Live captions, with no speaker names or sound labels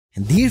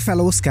Dear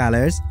fellow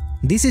scholars,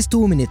 this is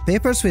 2-minute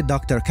papers with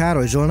Dr.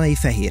 Károly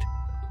Zsolnai-Fehér.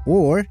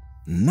 Or,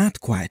 not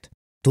quite.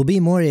 To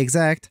be more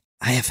exact,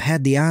 I have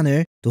had the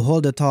honor to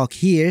hold a talk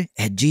here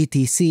at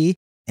GTC,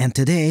 and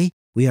today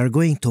we are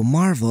going to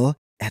marvel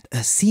at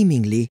a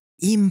seemingly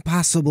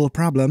impossible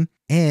problem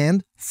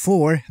and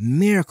 4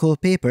 miracle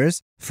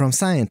papers from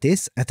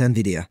scientists at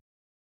NVIDIA.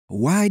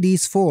 Why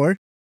these 4?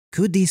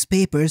 Could these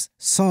papers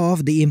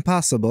solve the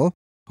impossible?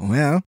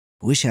 Well,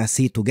 we shall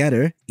see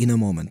together in a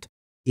moment.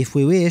 If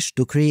we wish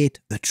to create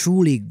a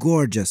truly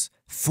gorgeous,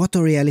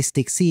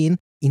 photorealistic scene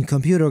in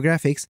computer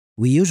graphics,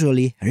 we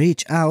usually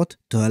reach out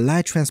to a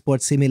light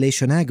transport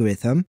simulation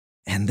algorithm,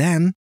 and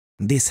then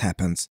this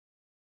happens.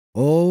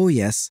 Oh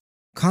yes,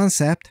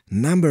 concept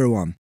number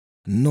 1,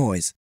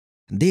 noise.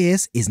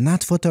 This is not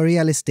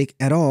photorealistic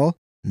at all,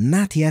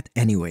 not yet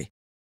anyway.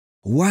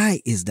 Why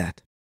is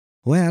that?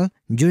 Well,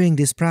 during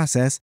this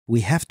process,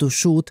 we have to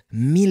shoot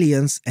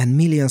millions and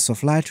millions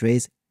of light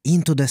rays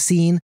into the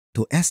scene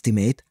to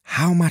estimate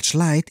how much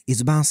light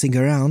is bouncing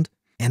around,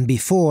 and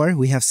before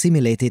we have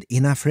simulated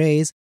enough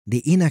rays,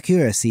 the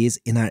inaccuracies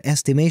in our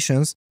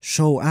estimations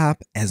show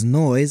up as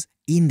noise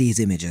in these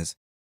images.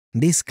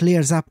 This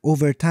clears up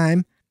over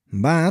time,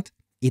 but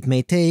it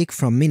may take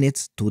from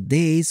minutes to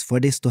days for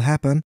this to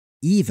happen,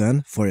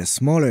 even for a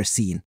smaller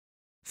scene.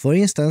 For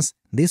instance,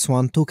 this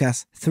one took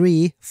us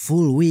 3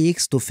 full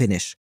weeks to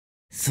finish.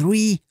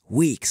 3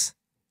 weeks!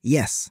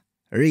 Yes,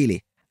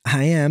 really,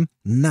 I am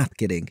not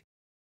kidding.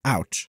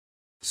 Ouch.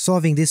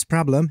 Solving this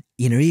problem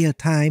in real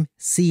time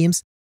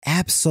seems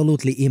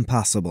absolutely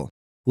impossible,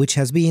 which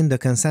has been the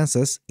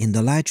consensus in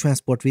the light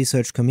transport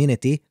research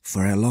community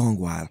for a long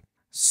while.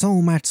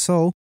 So much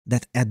so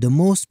that at the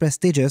most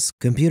prestigious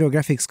computer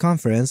graphics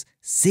conference,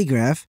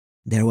 SIGGRAPH,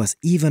 there was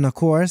even a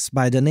course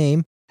by the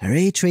name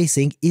Ray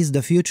Tracing is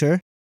the Future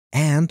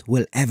and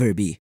Will Ever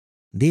Be.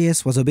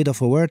 This was a bit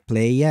of a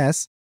wordplay,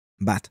 yes,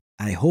 but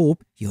I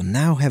hope you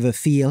now have a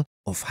feel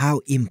of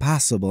how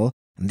impossible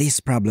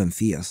this problem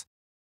feels.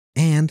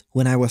 And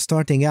when I was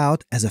starting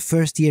out as a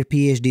first-year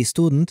PhD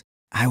student,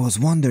 I was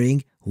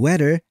wondering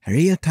whether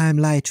real-time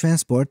light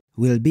transport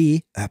will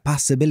be a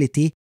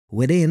possibility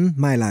within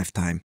my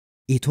lifetime.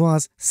 It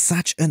was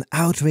such an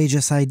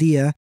outrageous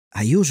idea,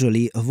 I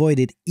usually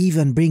avoided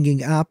even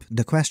bringing up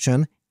the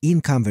question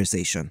in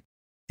conversation.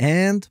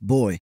 And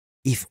boy,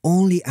 if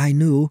only I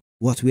knew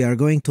what we are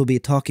going to be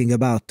talking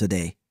about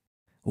today.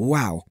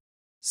 Wow!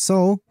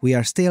 So we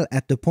are still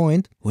at the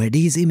point where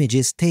these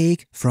images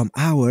take from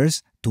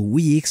hours to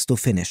weeks to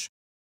finish.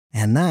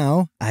 And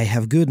now I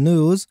have good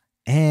news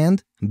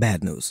and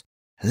bad news.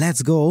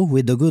 Let's go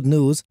with the good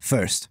news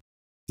first.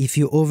 If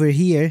you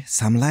overhear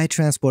some light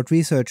transport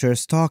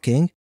researchers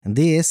talking,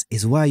 this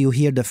is why you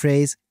hear the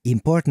phrase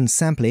important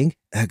sampling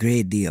a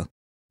great deal.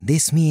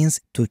 This means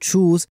to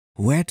choose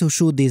where to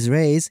shoot these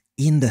rays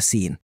in the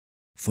scene.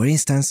 For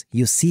instance,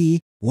 you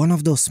see one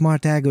of those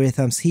smart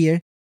algorithms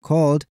here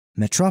called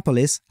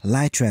Metropolis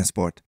Light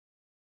Transport.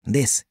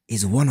 This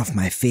is one of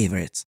my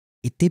favorites.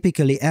 It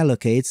typically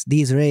allocates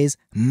these rays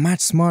much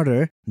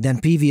smarter than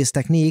previous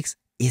techniques,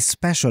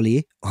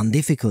 especially on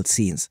difficult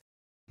scenes.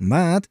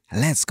 But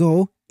let's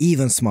go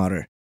even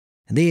smarter.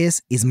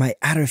 This is my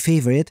other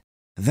favorite,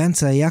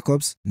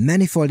 Wenzel-Jacobs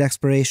manifold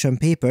exploration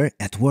paper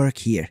at work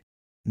here.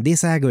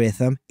 This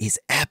algorithm is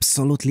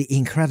absolutely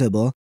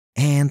incredible,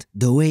 and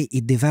the way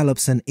it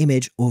develops an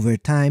image over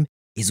time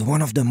is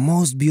one of the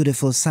most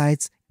beautiful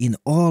sights in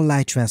all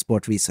light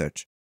transport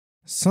research.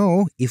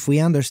 So, if we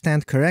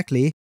understand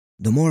correctly,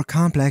 the more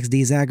complex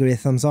these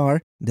algorithms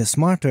are, the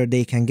smarter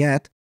they can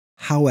get.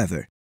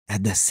 However,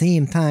 at the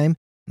same time,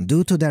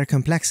 due to their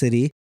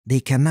complexity, they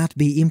cannot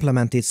be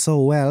implemented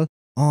so well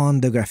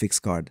on the graphics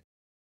card.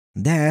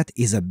 That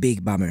is a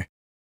big bummer.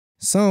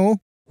 So,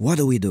 what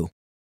do?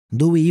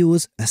 Do we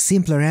use a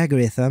simpler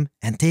algorithm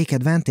and take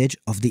advantage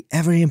of the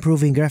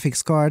ever-improving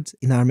graphics cards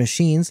in our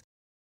machines,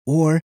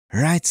 or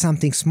write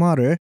something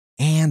smarter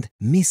and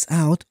miss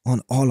out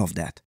on all of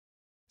that?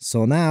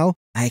 So now,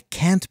 I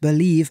can't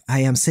believe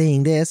I am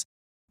saying this,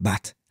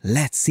 but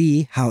let's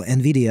see how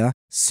NVIDIA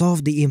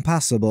solved the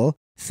impossible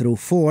through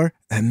 4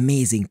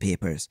 amazing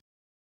papers.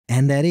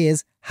 And that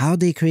is how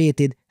they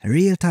created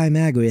real-time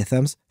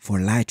algorithms for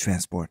light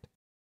transport.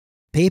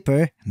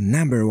 Paper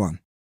number 1.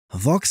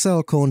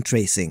 Voxel cone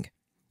tracing.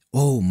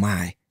 Oh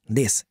my,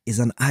 this is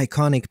an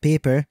iconic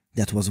paper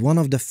that was one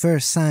of the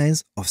first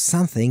signs of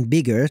something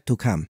bigger to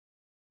come.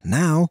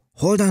 Now,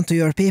 hold on to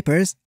your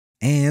papers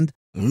and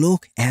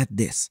look at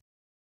this.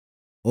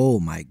 Oh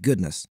my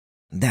goodness,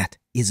 that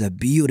is a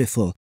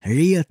beautiful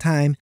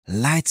real-time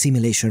light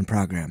simulation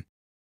program.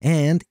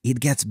 And it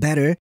gets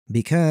better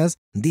because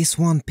this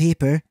one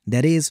paper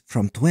that is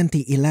from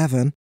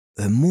 2011,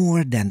 a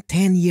more than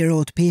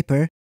 10-year-old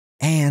paper,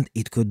 and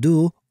it could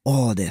do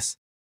all this.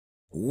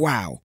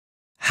 Wow!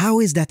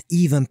 How is that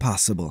even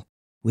possible?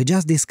 We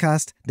just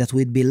discussed that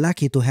we'd be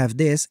lucky to have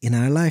this in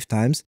our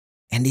lifetimes,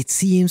 and it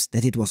seems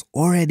that it was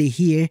already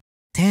here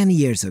 10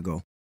 years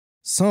ago.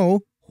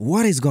 So,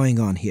 what is going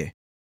on here?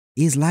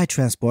 Is light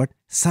transport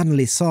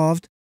suddenly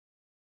solved?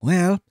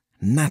 Well,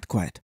 not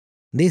quite.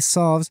 This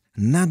solves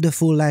not the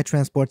full light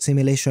transport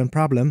simulation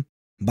problem,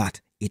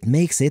 but it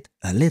makes it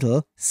a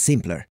little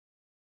simpler.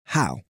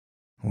 How?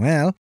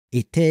 Well,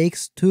 it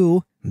takes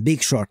two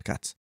big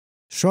shortcuts.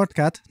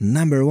 Shortcut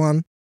number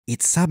 1,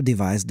 it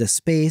subdivides the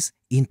space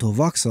into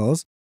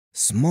voxels,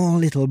 small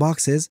little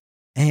boxes,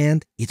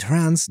 and it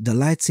runs the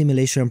light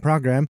simulation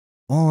program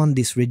on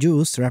this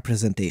reduced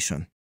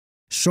representation.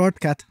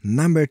 Shortcut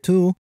number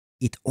 2,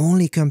 it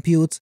only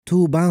computes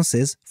 2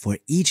 bounces for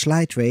each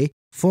light ray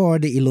for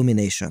the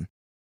illumination.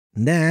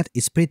 That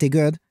is pretty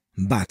good,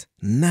 but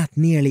not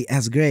nearly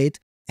as great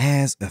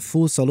as a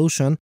full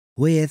solution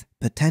with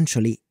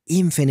potentially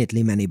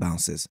infinitely many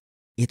bounces.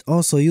 It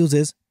also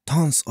uses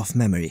tons of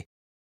memory.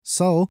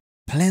 So,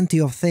 plenty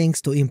of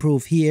things to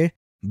improve here,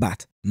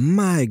 but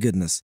my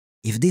goodness,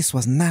 if this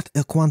was not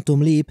a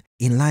quantum leap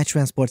in light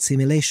transport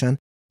simulation,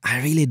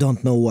 I really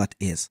don't know what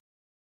is.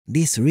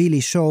 This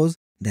really shows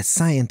that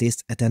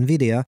scientists at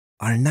NVIDIA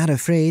are not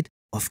afraid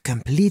of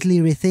completely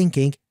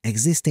rethinking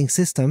existing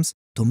systems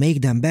to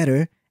make them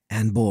better,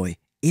 and boy,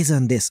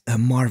 isn't this a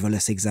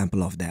marvelous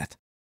example of that.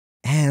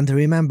 And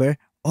remember,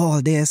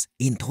 all this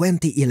in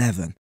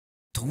 2011.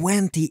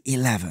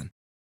 2011!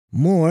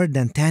 More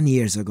than 10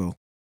 years ago.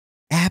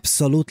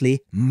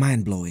 Absolutely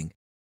mind-blowing.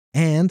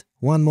 And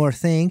one more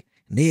thing,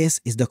 this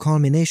is the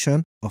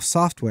culmination of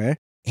software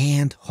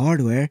and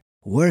hardware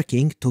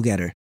working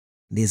together,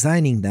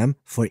 designing them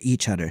for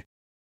each other.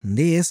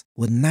 This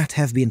would not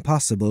have been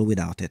possible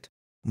without it.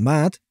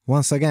 But,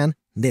 once again,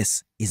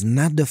 this is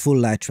not the full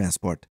light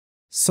transport.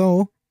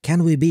 So,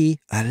 can we be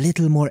a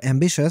little more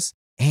ambitious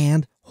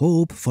and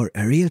hope for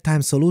a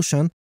real-time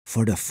solution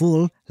for the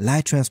full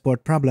light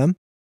transport problem?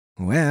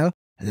 Well,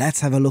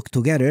 let's have a look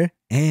together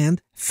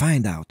and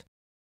find out.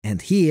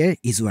 And here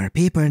is where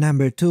paper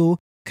number 2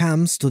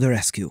 comes to the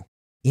rescue.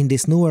 In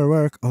this newer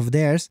work of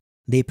theirs,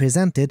 they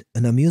presented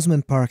an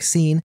amusement park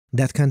scene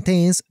that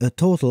contains a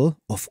total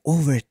of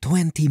over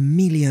 20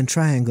 million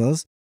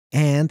triangles,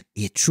 and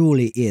it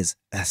truly is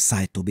a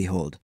sight to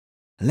behold.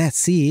 Let's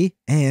see,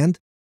 and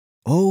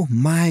oh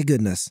my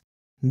goodness,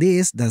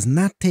 this does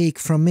not take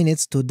from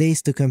minutes to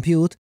days to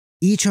compute.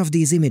 Each of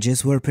these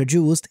images were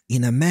produced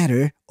in a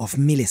matter of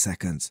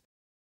milliseconds.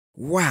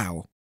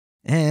 Wow!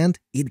 And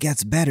it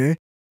gets better,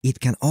 it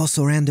can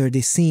also render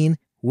this scene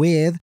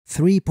with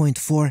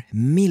 3.4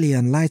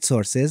 million light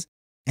sources,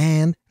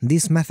 and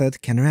this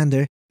method can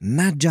render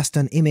not just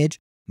an image,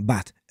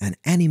 but an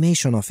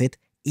animation of it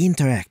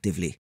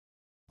interactively.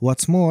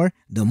 What's more,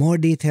 the more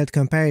detailed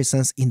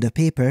comparisons in the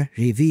paper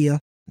reveal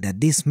that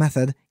this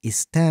method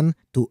is 10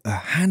 to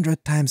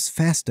 100 times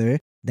faster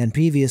than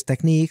previous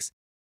techniques,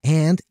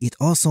 and it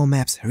also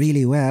maps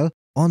really well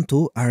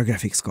onto our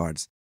graphics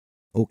cards.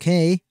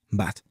 Okay,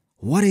 but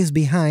what is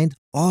behind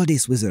all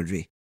this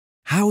wizardry?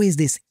 How is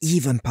this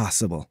even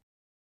possible?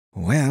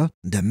 Well,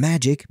 the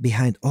magic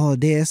behind all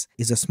this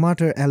is a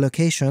smarter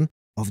allocation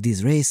of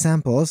these ray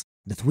samples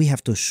that we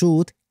have to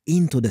shoot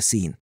into the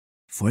scene.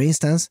 For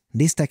instance,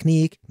 this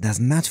technique does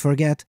not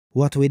forget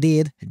what we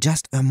did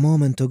just a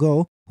moment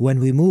ago when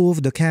we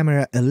moved the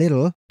camera a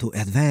little to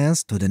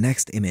advance to the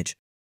next image.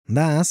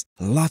 Thus,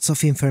 lots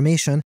of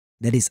information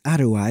that is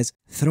otherwise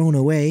thrown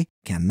away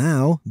can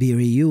now be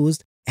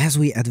reused as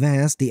we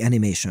advance the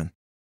animation.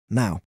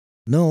 Now,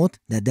 note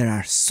that there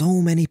are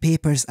so many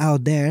papers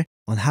out there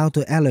on how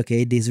to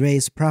allocate these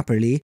rays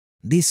properly.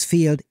 This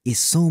field is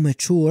so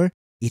mature,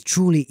 it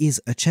truly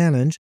is a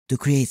challenge to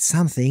create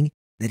something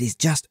that is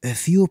just a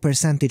few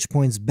percentage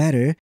points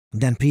better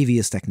than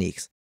previous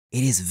techniques.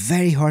 It is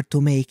very hard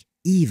to make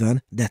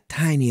even the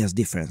tiniest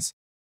difference.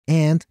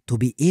 And to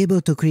be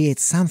able to create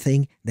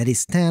something that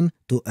is 10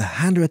 to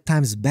 100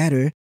 times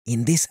better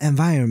in this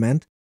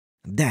environment,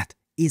 that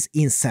is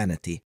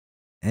insanity.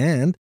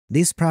 And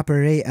this proper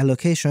ray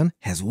allocation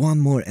has one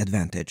more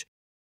advantage.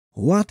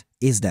 What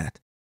is that?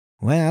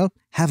 Well,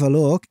 have a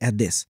look at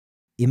this.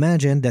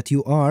 Imagine that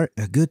you are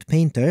a good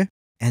painter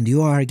and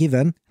you are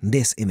given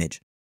this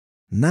image.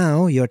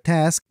 Now your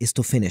task is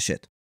to finish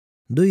it.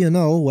 Do you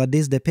know what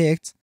this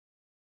depicts?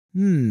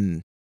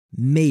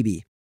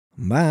 Maybe.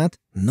 But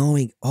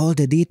knowing all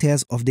the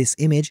details of this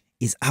image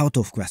is out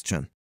of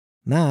question.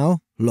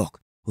 Now,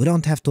 look, we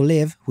don't have to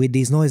live with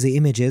these noisy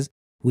images.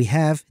 We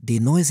have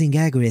denoising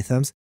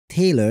algorithms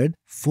tailored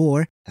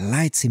for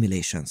light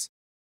simulations.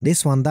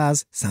 This one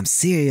does some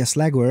serious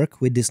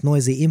legwork with this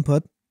noisy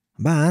input,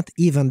 but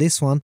even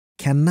this one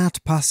cannot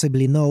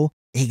possibly know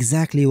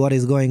exactly what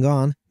is going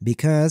on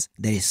because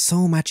there is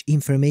so much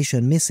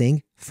information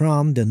missing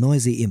from the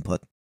noisy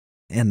input.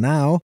 And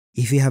now,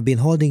 if you have been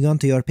holding on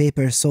to your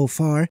paper so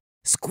far,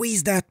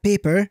 squeeze that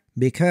paper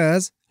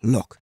because,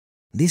 look,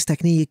 this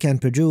technique can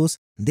produce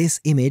this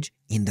image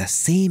in the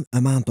same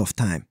amount of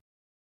time.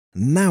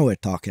 Now we're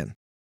talking.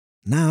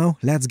 Now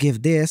let's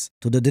give this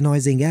to the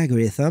denoising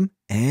algorithm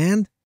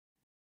and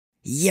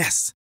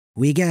yes,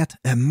 we get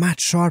a much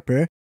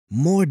sharper,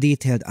 more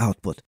detailed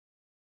output.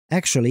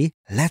 Actually,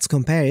 let's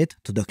compare it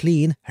to the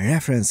clean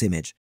reference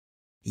image.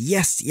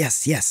 Yes,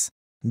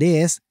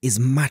 this is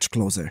much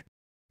closer.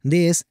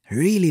 This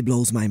really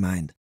blows my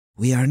mind.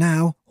 We are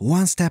now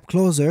one step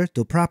closer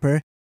to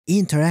proper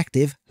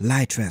interactive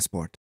light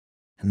transport.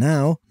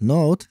 Now,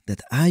 note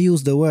that I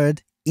use the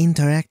word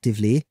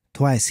interactively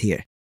twice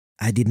here.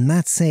 I did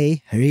not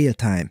say real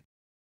time.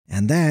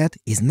 And that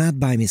is not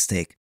by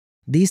mistake.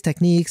 These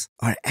techniques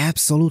are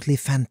absolutely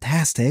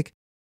fantastic,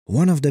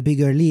 one of the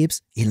bigger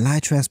leaps in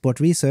light transport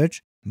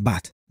research,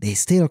 but they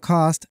still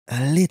cost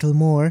a little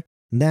more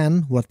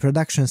than what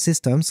production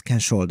systems can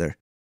shoulder.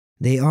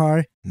 They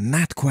are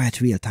not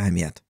quite real time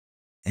yet.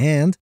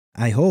 And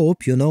I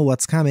hope you know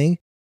what's coming.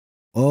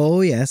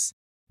 Oh yes,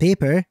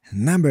 paper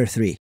number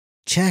 3.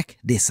 Check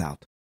this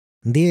out.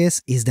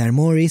 This is their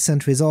more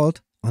recent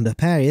result on the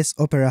Paris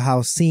Opera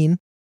House scene,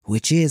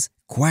 which is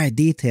quite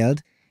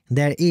detailed.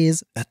 There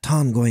is a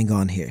ton going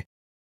on here.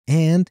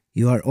 And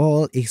you are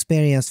all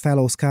experienced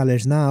fellow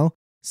scholars now,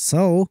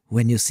 so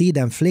when you see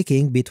them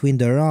flicking between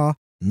the raw,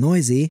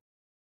 noisy,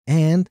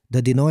 and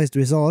the denoised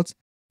results,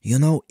 you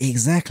know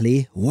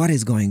exactly what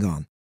is going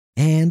on.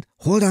 And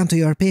hold on to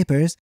your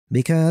papers,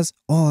 because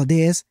all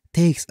this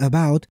takes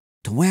about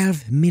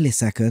 12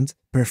 milliseconds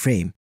per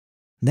frame.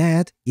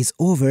 That is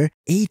over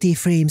 80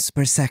 frames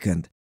per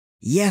second.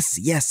 Yes,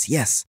 yes,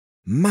 yes.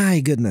 My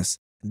goodness,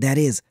 that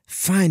is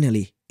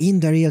finally in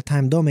the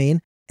real-time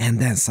domain and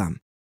then some.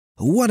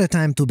 What a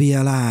time to be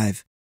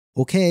alive!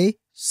 Okay,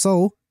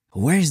 so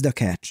where's the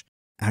catch?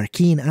 Our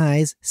keen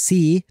eyes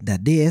see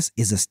that this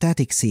is a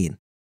static scene.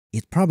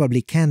 It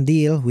probably can't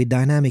deal with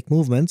dynamic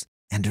movements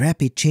and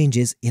rapid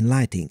changes in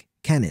lighting,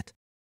 can it?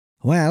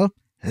 Well,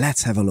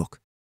 let's have a look.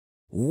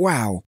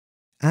 Wow!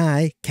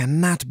 I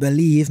cannot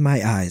believe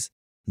my eyes.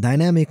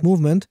 Dynamic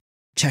movement?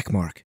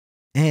 Checkmark.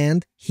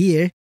 And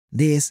here,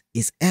 this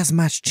is as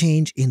much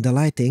change in the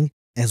lighting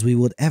as we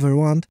would ever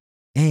want,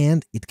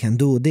 and it can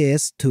do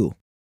this too.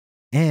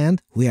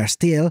 And we are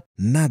still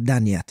not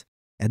done yet.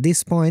 At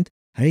this point,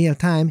 real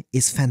time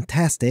is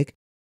fantastic.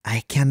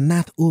 I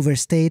cannot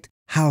overstate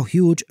how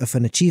huge of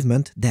an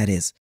achievement that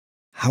is.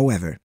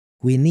 However,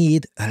 we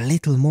need a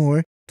little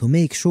more to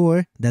make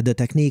sure that the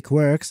technique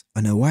works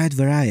on a wide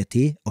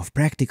variety of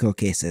practical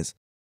cases.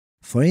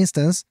 For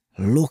instance,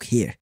 look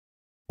here.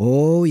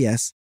 Oh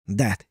yes,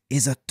 that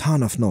is a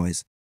ton of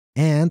noise.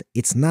 And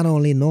it's not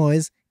only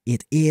noise,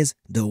 it is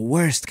the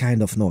worst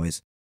kind of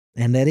noise.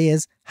 And that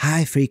is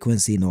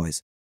high-frequency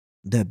noise,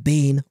 the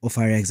bane of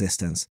our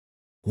existence.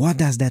 What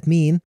does that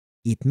mean?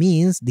 It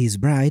means these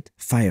bright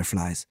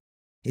fireflies.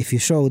 If you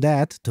show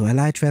that to a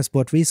light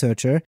transport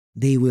researcher,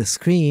 they will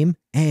scream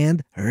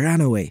and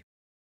run away.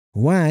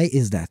 Why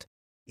is that?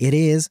 It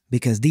is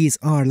because these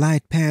are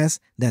light paths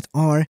that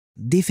are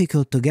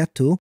difficult to get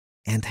to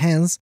and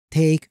hence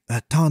take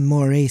a ton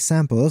more ray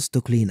samples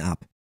to clean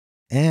up.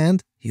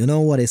 And you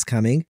know what is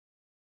coming?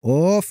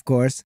 Of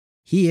course,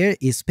 here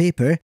is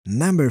paper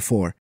number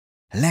 4.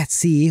 Let's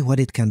see what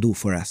it can do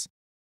for us.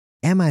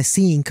 Am I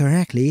seeing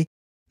correctly?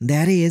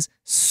 That is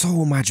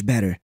so much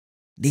better.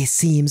 This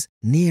seems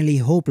nearly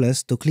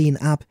hopeless to clean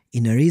up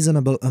in a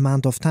reasonable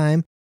amount of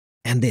time,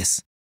 and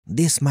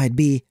this might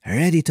be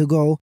ready to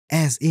go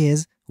as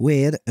is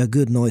with a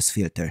good noise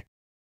filter.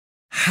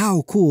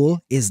 How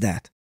cool is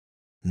that?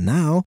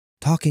 Now,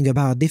 talking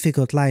about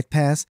difficult light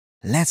paths,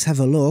 let's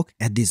have a look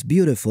at this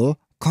beautiful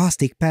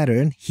caustic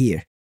pattern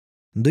here.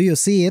 Do you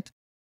see it?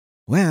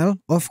 Well,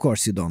 of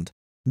course you don't.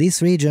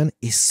 This region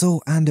is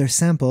so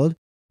undersampled,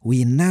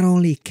 we not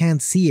only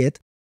can't see it,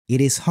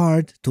 it is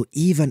hard to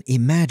even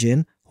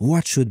imagine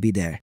what should be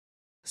there.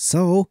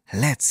 So,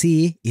 let's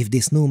see if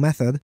this new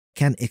method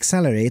can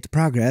accelerate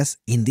progress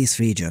in this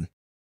region.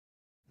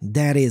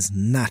 That is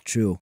not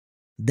true.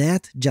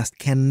 That just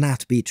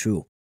cannot be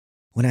true.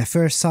 When I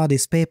first saw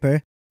this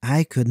paper,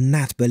 I could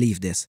not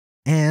believe this,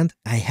 and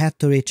I had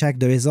to recheck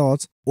the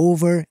results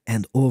over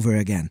and over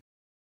again.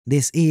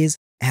 This is,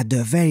 at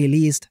the very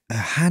least,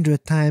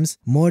 100 times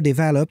more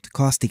developed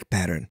caustic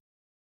pattern.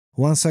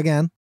 Once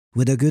again,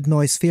 with a good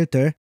noise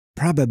filter,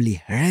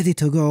 probably ready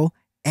to go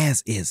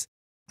as is.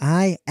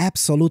 I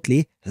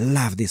absolutely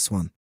love this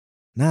one.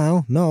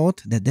 Now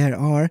note that there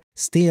are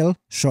still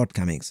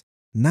shortcomings.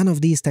 None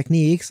of these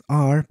techniques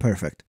are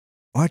perfect.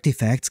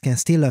 Artifacts can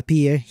still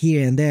appear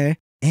here and there,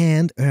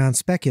 and around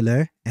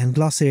specular and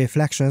glossy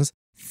reflections,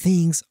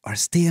 things are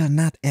still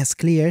not as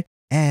clear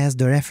as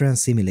the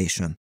reference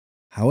simulation.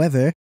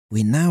 However,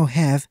 we now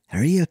have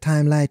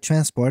real-time light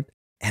transport,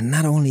 and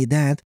not only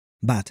that,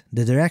 but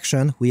the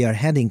direction we are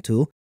heading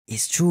to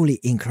is truly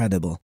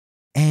incredible.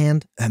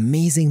 And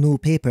amazing new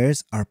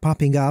papers are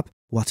popping up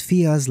what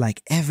feels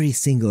like every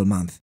single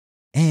month.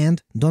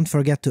 And don't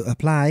forget to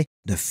apply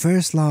the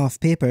first law of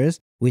papers,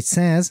 which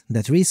says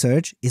that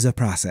research is a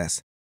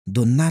process.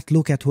 Do not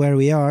look at where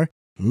we are,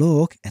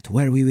 look at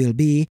where we will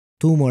be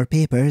 2 more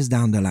papers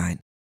down the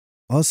line.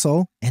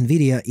 Also,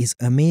 NVIDIA is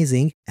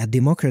amazing at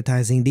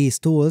democratizing these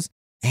tools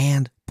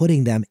and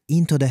putting them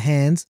into the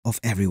hands of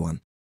everyone.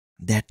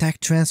 Their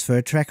tech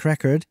transfer track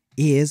record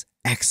is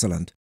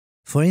excellent.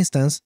 For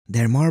instance,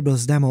 their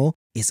marbles demo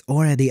is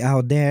already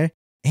out there,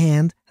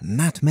 and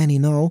not many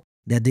know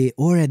that they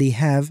already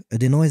have a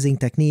denoising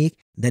technique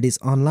that is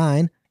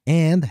online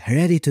and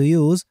ready to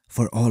use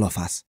for all of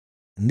us.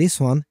 This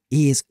one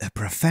is a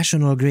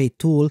professional grade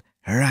tool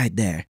right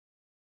there.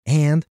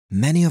 And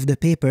many of the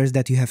papers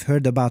that you have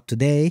heard about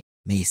today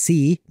may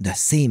see the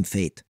same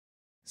fate.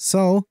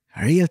 So,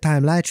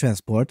 real-time light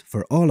transport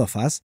for all of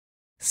us,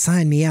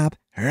 sign me up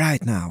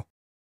right now.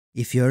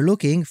 If you're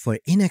looking for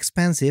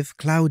inexpensive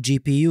cloud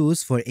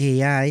GPUs for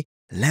AI,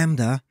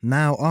 Lambda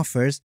now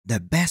offers the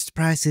best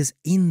prices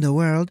in the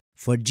world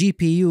for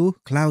GPU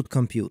cloud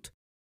compute.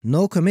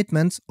 No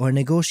commitments or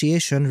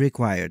negotiation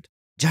required.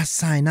 Just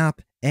sign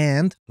up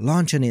and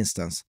launch an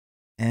instance.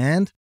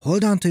 And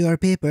hold on to your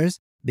papers,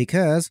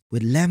 because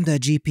with Lambda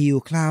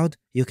GPU Cloud,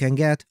 you can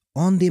get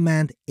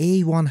on-demand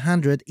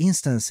A100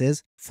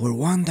 instances for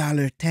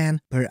 $1.10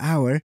 per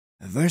hour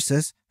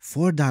versus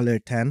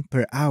 $4.10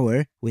 per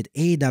hour with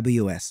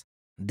AWS.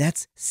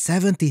 That's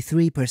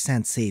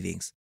 73%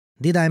 savings.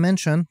 Did I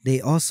mention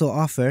they also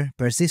offer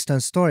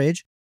persistent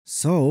storage?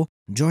 So,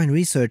 join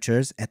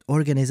researchers at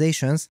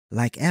organizations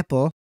like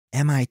Apple,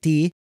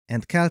 MIT,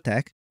 and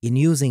Caltech in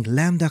using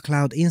Lambda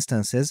Cloud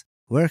instances,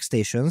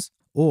 workstations,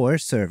 or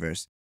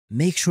servers.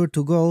 Make sure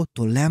to go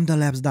to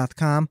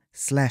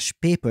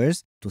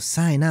lambdalabs.com/papers to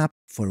sign up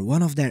for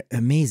one of their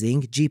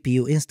amazing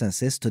GPU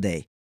instances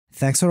today.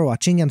 Thanks for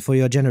watching and for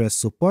your generous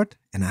support,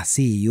 and I'll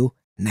see you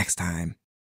next time.